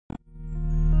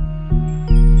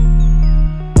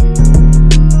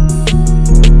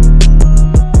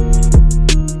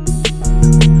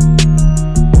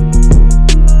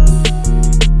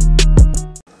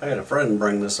friend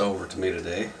bring this over to me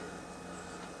today,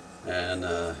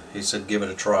 and he said give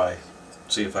it a try,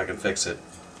 see if I can fix it.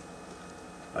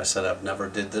 I said I've never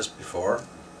did this before,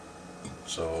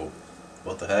 so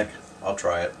what the heck, I'll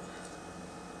try it.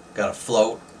 Got a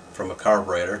float from a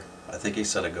carburetor. I think he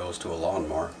said it goes to a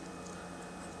lawnmower.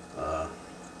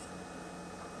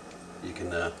 You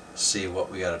can see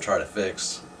what we got to try to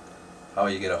fix. How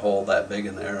you get a hole that big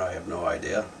in there, I have no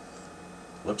idea.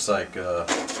 Looks like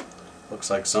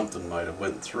something might have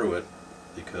went through it,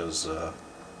 because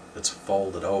it's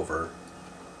folded over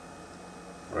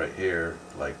right here,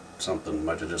 like something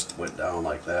might have just went down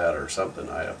like that or something.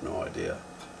 I have no idea.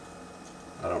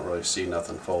 I don't really see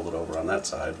nothing folded over on that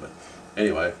side, but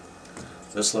anyway,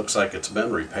 this looks like it's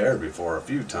been repaired before a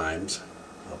few times.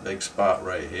 A big spot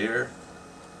right here.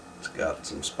 It's got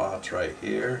some spots right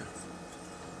here.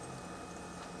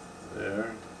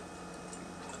 There.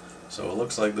 So it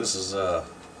looks like this is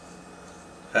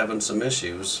having some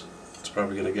issues. It's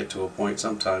probably going to get to a point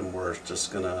sometime where it's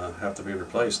just going to have to be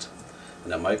replaced.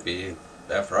 And that might be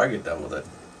after I get done with it.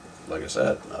 Like I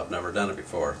said, I've never done it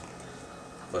before.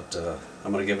 But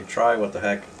I'm going to give it a try. What the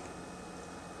heck?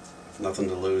 Nothing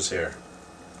to lose here.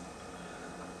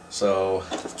 So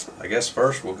I guess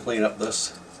first we'll clean up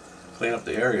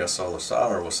the area so the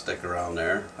solder will stick around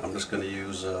there. I'm just going to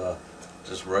use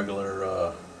just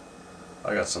regular,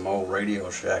 I got some old Radio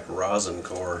Shack rosin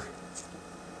core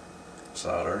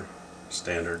solder,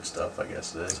 standard stuff I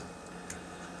guess it is.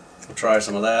 We'll try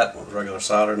some of that with regular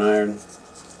soldering iron.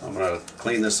 I'm going to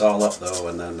clean this all up though,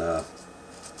 and then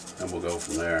we'll go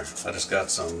from there. I just got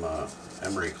some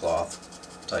emery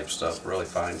cloth type stuff, really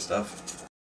fine stuff.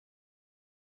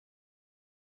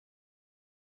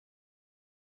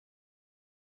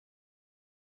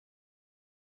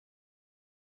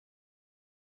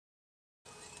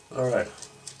 Alright,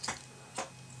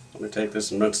 let me take this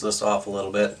and rinse this off a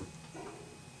little bit,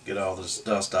 get all this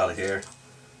dust out of here,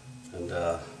 and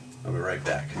I'll be right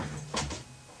back.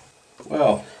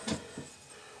 Well,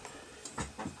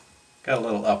 got a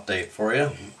little update for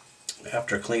you.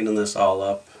 After cleaning this all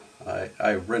up,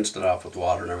 I rinsed it off with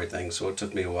water and everything, so it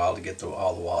took me a while to get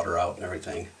all the water out and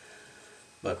everything.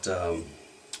 But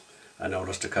I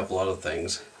noticed a couple other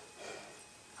things.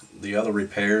 The other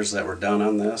repairs that were done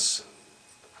on this,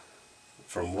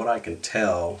 from what I can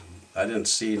tell, I didn't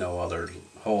see no other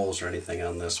holes or anything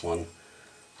on this one,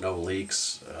 no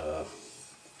leaks,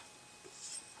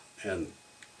 and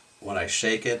when I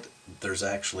shake it, there's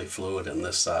actually fluid in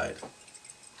this side.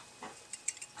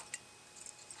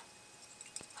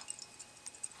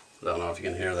 I don't know if you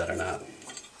can hear that or not.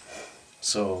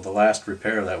 So the last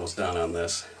repair that was done on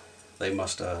this, they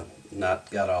must have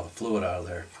not got all the fluid out of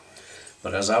there.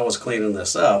 But as I was cleaning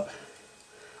this up,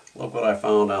 look what I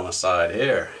found on the side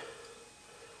here.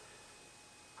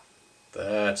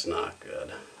 That's not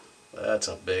good. That's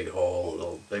a big hole, a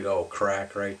little big old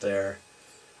crack right there.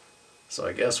 So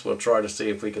I guess we'll try to see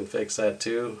if we can fix that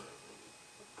too.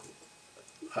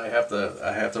 I have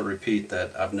to repeat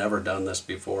that I've never done this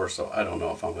before, so I don't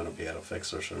know if I'm going to be able to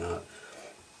fix this or not.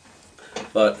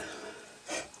 But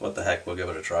what the heck, we'll give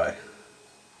it a try.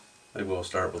 Maybe we'll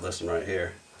start with this one right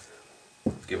here.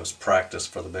 Give us practice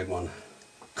for the big one.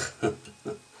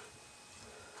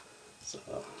 So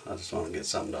I just want to get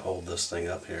something to hold this thing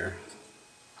up here.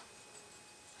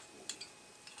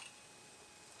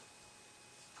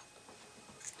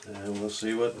 And we'll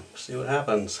see what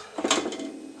happens.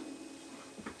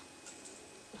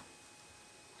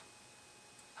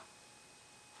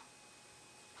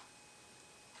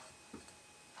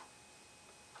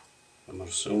 I'm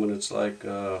assuming it's like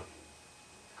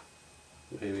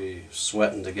maybe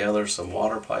sweating together some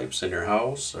water pipes in your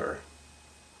house, or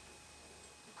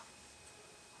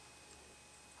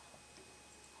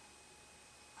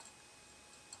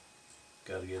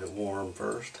got to get it warm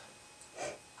first.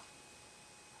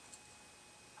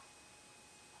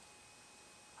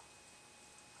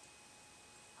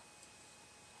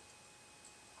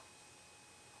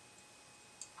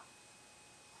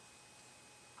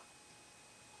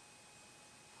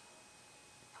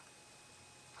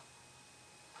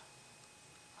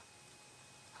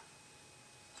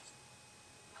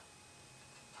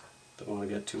 Don't want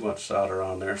to get too much solder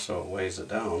on there so it weighs it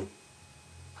down.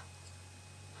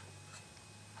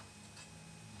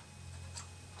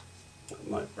 That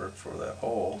might work for that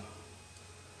hole.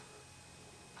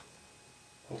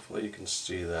 Hopefully you can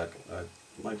see that.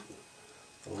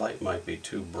 The light might be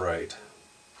too bright.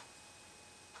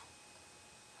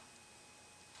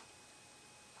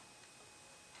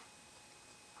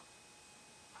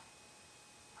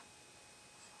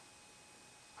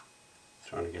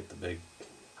 Trying to get the big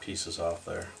pieces off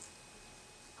there.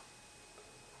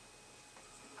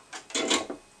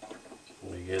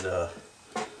 get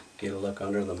a look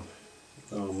under the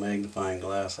little magnifying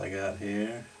glass I got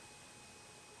here.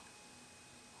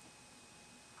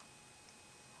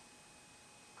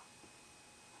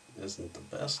 Isn't the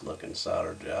best looking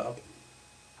solder job.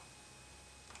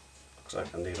 Looks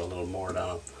like I need a little more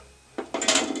down at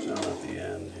the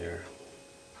end here.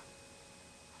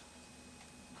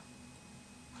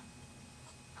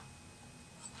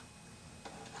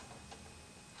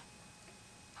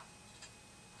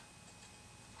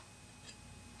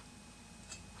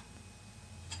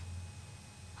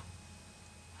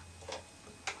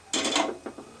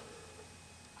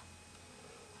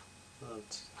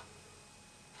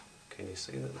 Can you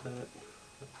see that?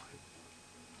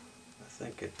 I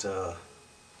think the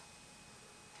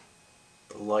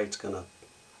light's gonna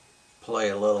play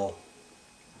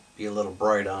be a little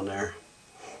bright on there.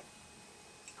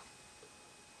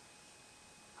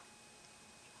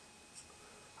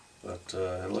 But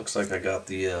it looks like I got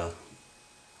the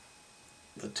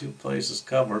two places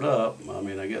covered up. I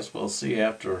mean, I guess we'll see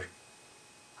after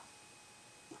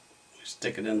we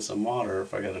stick it in some water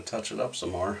if I got to touch it up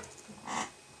some more.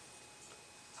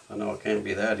 I know it can't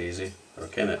be that easy, or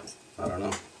can it? I don't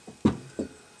know.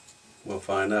 We'll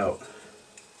find out.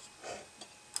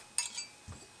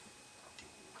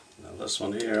 Now this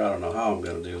one here, I don't know how I'm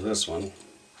going to do this one.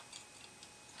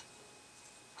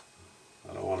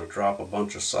 I don't want to drop a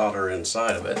bunch of solder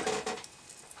inside of it.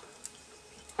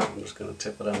 I'm just going to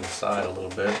tip it on the side a little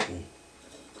bit and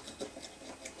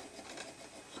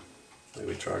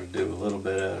maybe try to do a little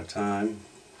bit at a time.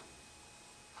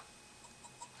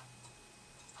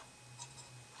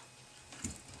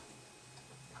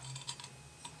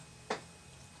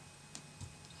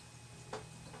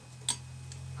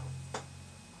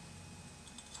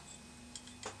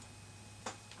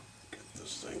 Get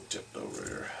this thing tipped over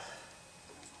here.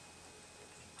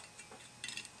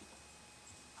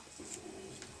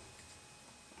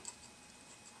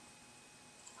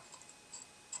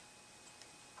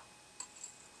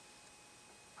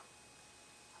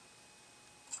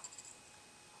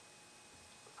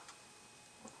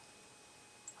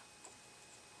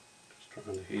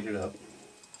 Trying to heat it up.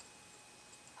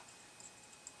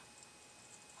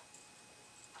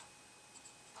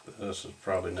 This is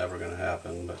probably never going to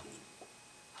happen, but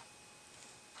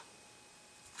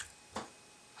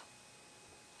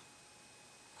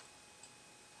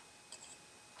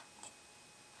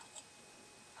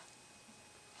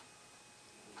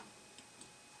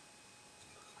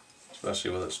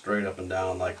especially with it straight up and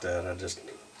down like that, I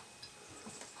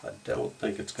don't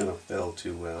think it's going to fill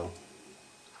too well.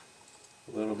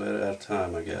 A little bit at a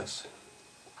time, I guess.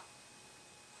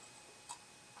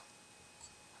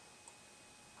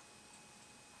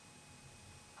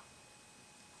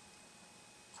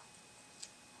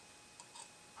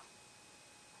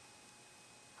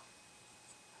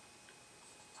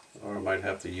 Or I might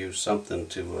have to use something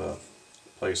to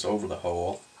place over the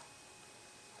hole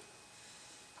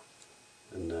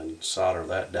and then solder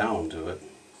that down to it.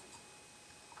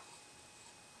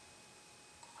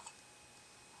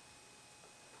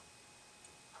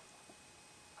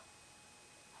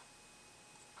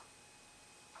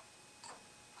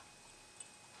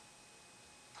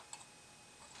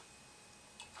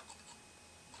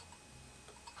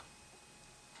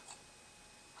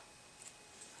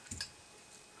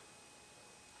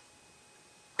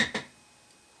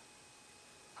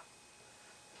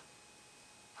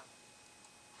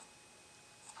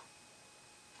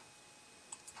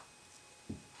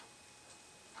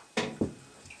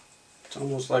 It's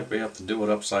almost like we have to do it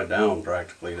upside down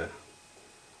practically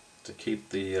to keep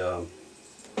the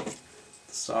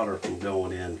solder from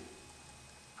going in.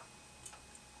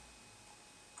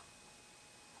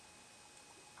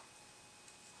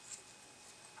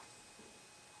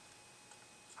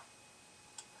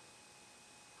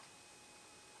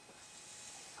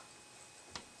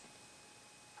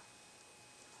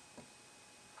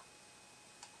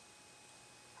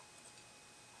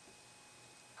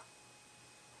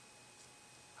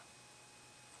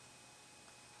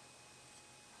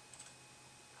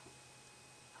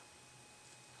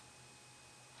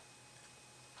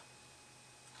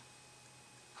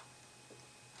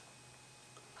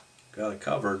 Got it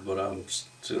covered, but as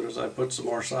soon as I put some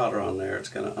more solder on there, it's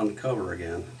going to uncover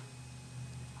again.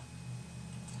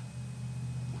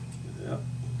 Yep.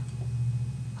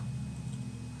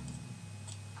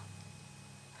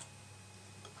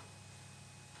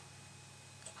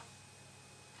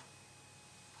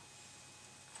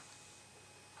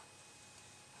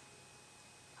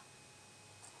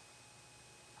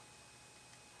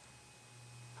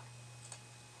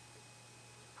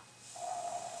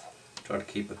 Try to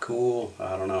keep it cool.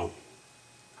 I don't know.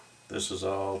 This is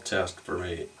all test for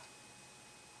me.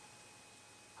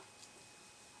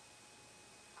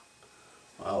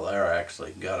 Well, there, I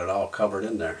actually got it all covered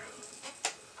in there.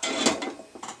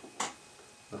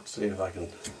 Let's see if I can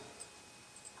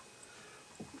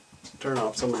turn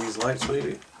off some of these lights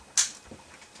maybe.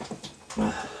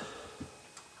 Look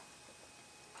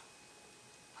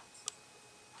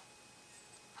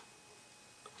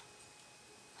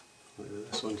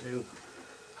at this one too.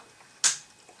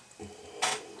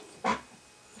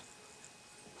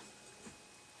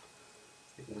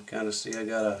 You can kind of see I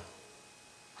got a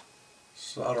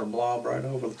solder blob right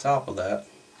over the top of that.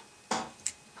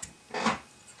 I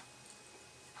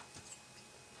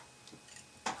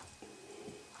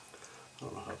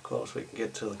don't know how close we can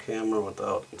get to the camera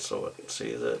without so it can see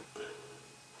it.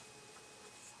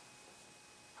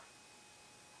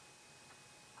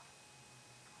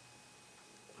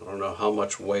 I don't know how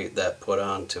much weight that put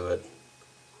onto it.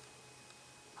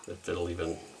 If it'll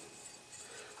even,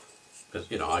 because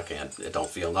you know I can't, it don't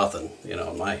feel nothing, you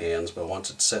know, in my hands. But once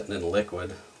it's sitting in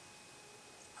liquid,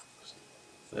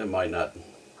 it might not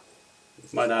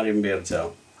even be able to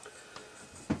tell.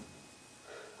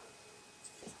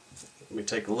 Let me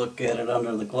take a look at it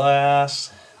under the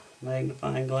glass,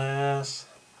 magnifying glass.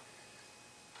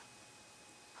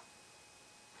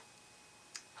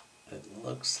 It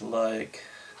looks like,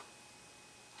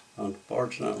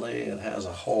 unfortunately, it has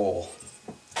a hole.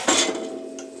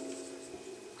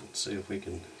 Let's see if we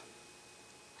can,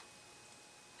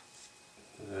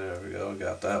 there we go,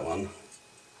 got that one.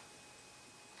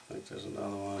 I think there's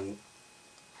another one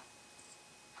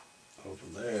over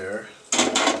there.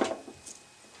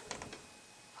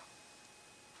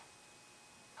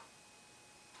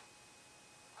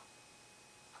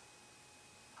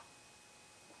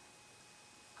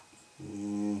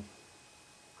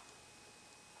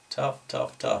 Tough,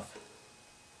 tough, tough.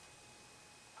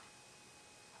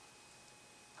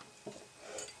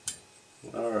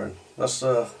 All right, let's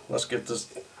get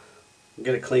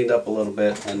it cleaned up a little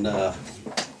bit and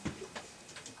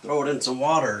throw it in some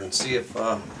water and see if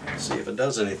it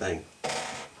does anything.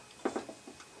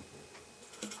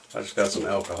 I just got some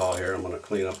alcohol here. I'm going to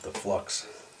clean up the flux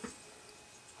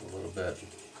a little bit.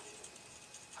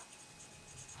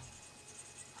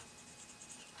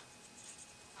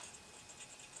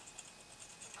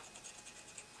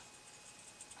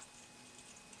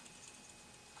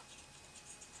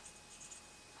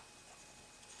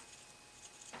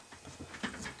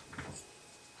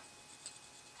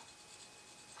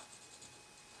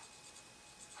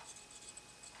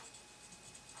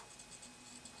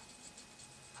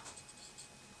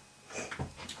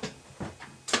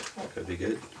 Could be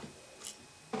good.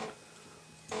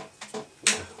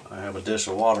 I have a dish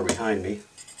of water behind me.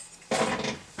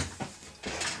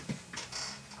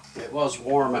 It was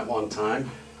warm at one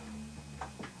time.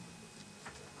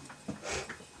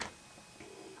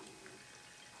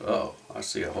 Oh, I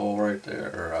see a hole right there,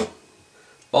 or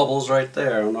bubbles right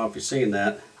there. I don't know if you've seen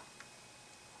that.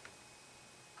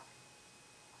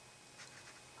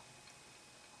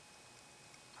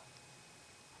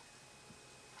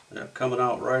 Yeah, coming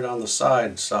out right on the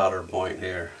side solder point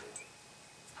here.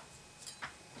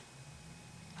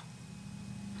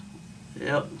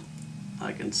 Yep,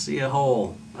 I can see a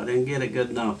hole. I didn't get it good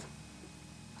enough.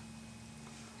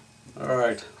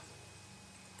 Alright,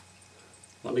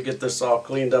 let me get this all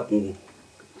cleaned up and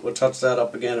we'll touch that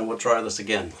up again and we'll try this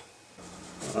again.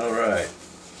 Alright,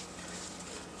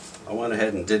 I went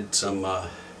ahead and did some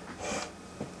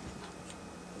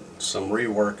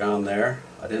rework on there.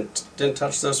 I didn't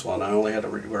touch this one. I only had to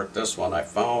rework this one. I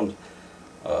found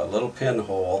a little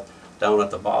pinhole down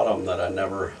at the bottom that I'd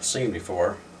never seen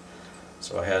before,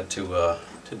 so I had to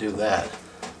do that.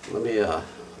 Let me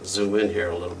zoom in here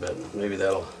a little bit. Maybe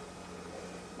that'll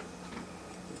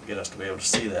get us to be able to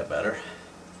see that better.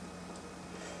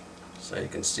 So you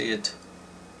can see it.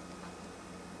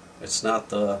 It's not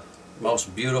the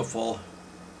most beautiful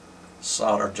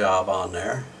solder job on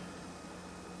there,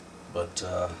 but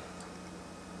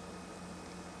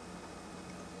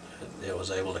it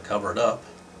was able to cover it up.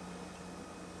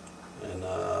 And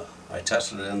I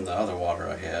tested it in the other water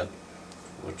I had,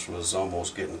 which was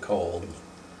almost getting cold,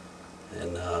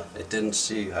 and I didn't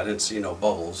see no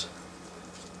bubbles.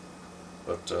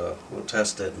 But we'll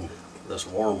test it in this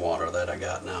warm water that I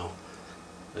got now,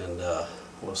 and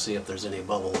we'll see if there's any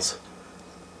bubbles.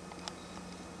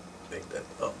 Make that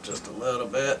up just a little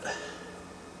bit.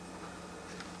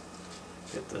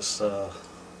 Get this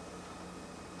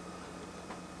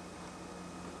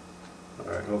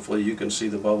alright, hopefully you can see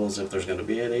the bubbles if there's going to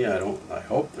be any. I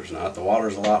hope there's not. The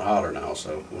water's a lot hotter now,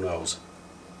 so who knows.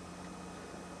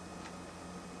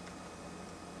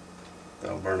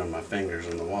 without burning my fingers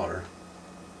in the water.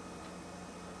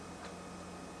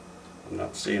 I'm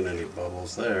not seeing any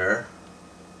bubbles there.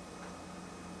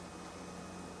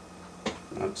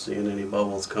 Not seeing any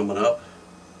bubbles coming up.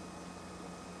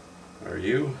 Are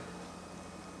you?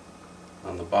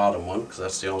 On the bottom one, because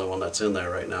that's the only one that's in there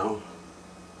right now.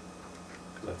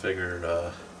 Because I figured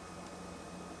that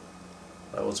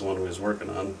was the one we was working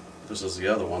on. This is the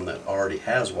other one that already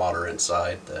has water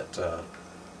inside. That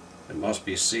it must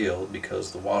be sealed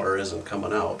because the water isn't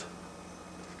coming out.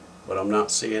 But I'm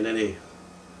not seeing any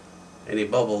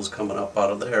bubbles coming up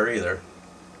out of there either.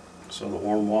 So the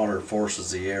warm water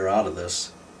forces the air out of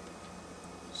this.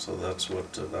 So that's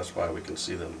why we can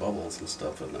see them bubbles and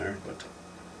stuff in there. But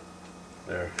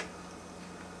there,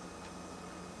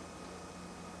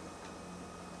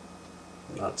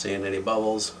 I'm not seeing any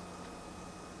bubbles.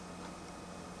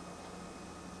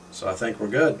 So I think we're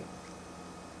good.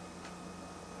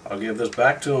 I'll give this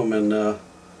back to them and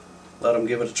let them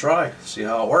give it a try. See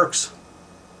how it works.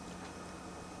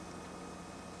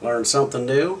 Learned something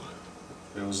new.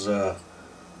 It was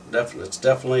it's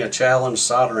definitely a challenge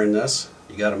soldering this.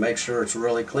 You got to make sure it's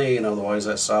really clean, otherwise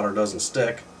that solder doesn't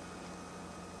stick.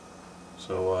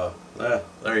 So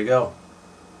there you go.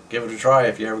 Give it a try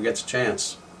if you ever get the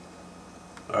chance.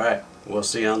 Alright, we'll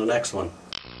see you on the next one.